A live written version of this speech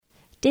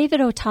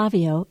David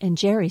Ottavio and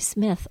Jerri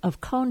Smith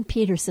of Kohn,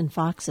 Pedersen,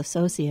 Fox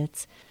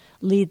Associates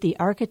lead the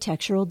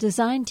architectural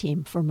design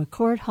team for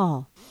McCord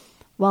Hall.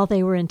 While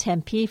they were in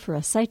Tempe for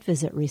a site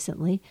visit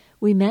recently,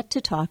 we met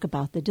to talk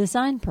about the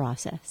design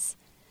process.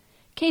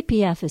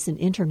 KPF is an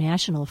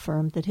international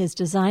firm that has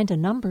designed a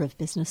number of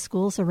business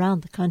schools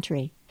around the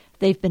country.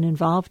 They've been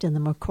involved in the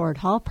McCord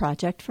Hall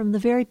project from the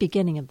very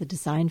beginning of the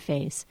design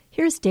phase.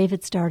 Here's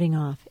David starting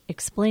off,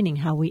 explaining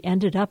how we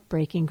ended up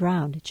breaking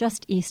ground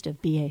just east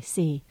of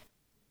BAC.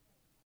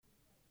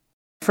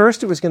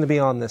 First, it was going to be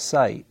on this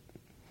site,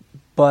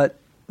 but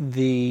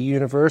the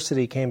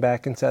university came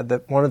back and said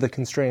that one of the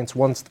constraints,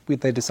 once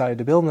they decided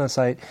to build on the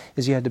site,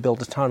 is you had to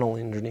build a tunnel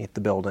underneath the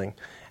building,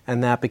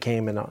 and that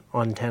became an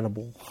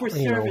untenable. For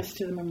service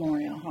to the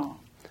Memorial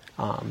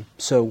Hall.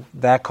 So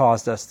that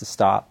caused us to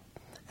stop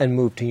and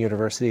move to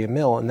University of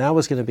Mill, and that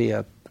was going to be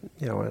an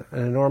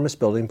enormous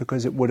building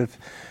because it would have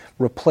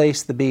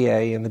replaced the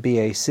BA and the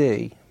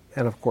BAC,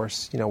 and of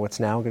course,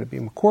 what's now going to be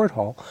McCord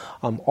Hall.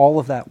 All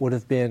of that would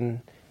have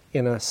been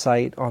in a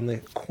site on the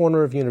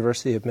corner of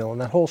University of Mill, and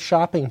that whole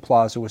shopping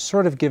plaza was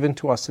sort of given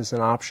to us as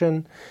an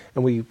option,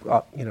 and we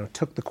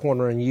took the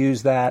corner and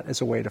used that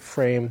as a way to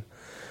frame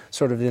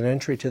sort of an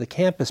entry to the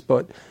campus.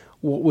 But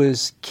what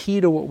was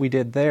key to what we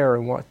did there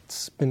and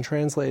what's been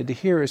translated to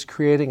here is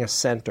creating a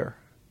center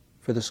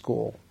for the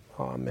school.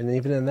 And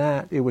even in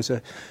that, it was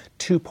a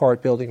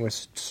two-part building.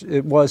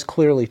 It was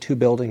clearly two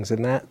buildings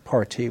in that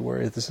partie,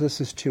 where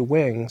this is two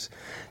wings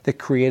that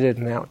created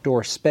an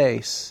outdoor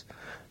space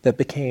that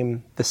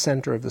became the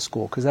center of the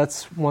school. Because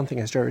that's one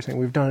thing, as Jerri was saying,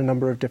 we've done a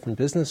number of different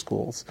business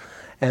schools,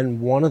 and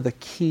one of the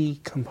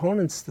key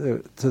components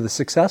to the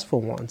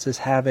successful ones is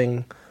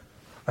having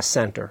a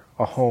center,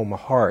 a home, a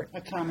heart.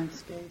 A common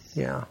space.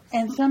 Yeah.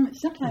 And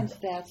sometimes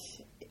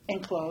that's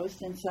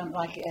enclosed, and some,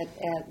 like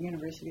at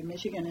University of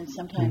Michigan, and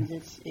sometimes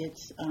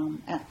it's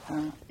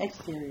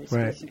exterior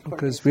space. Right,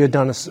 because we had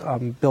done a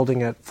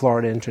building at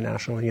Florida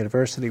International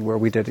University where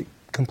we did it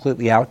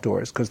completely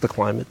outdoors because the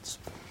climate's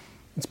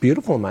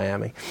beautiful in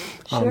Miami,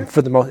 Sure.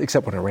 For the most,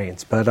 except when it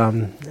rains. But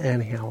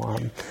anyhow,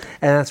 and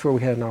that's where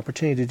we had an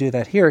opportunity to do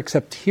that here.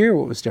 Except here,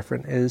 what was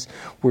different is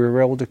we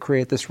were able to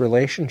create this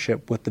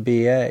relationship with the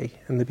BA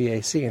and the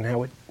BAC, and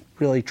how it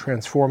really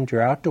transformed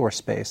your outdoor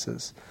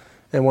spaces.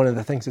 And one of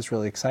the things that's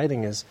really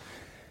exciting is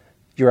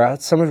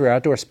some of your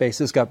outdoor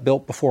spaces got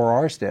built before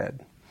ours did,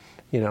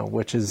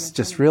 which is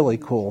just really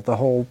cool. The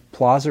whole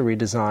plaza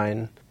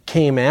redesign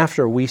came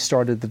after we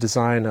started the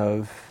design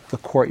of the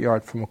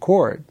courtyard for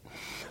McCord.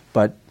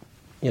 But,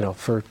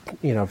 for,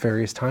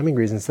 various timing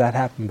reasons, that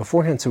happened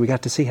beforehand. So we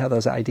got to see how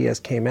those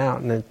ideas came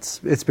out. And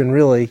it's been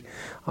really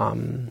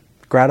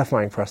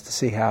gratifying for us to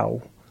see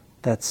how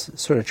that's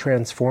sort of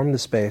transformed the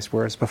space.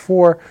 Whereas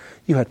before,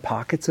 you had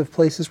pockets of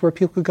places where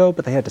people could go,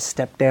 but they had to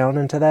step down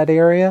into that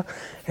area.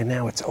 And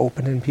now it's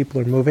open and people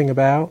are moving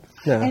about.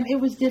 Yeah. And it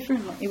was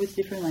different. It was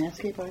different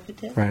landscape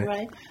architects,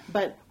 right?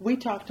 But we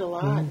talked a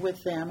lot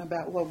with them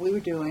about what we were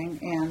doing,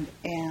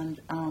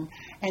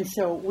 and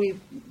so we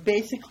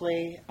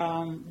basically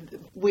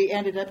we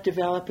ended up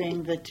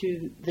developing the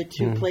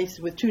two places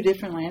with two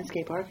different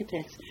landscape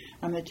architects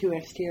on the two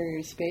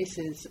exterior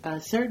spaces. A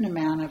certain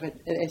amount of it,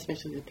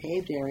 especially the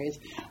paved areas,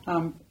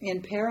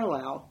 in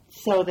parallel,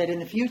 so that in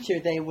the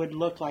future they would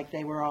look like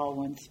they were all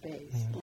one space.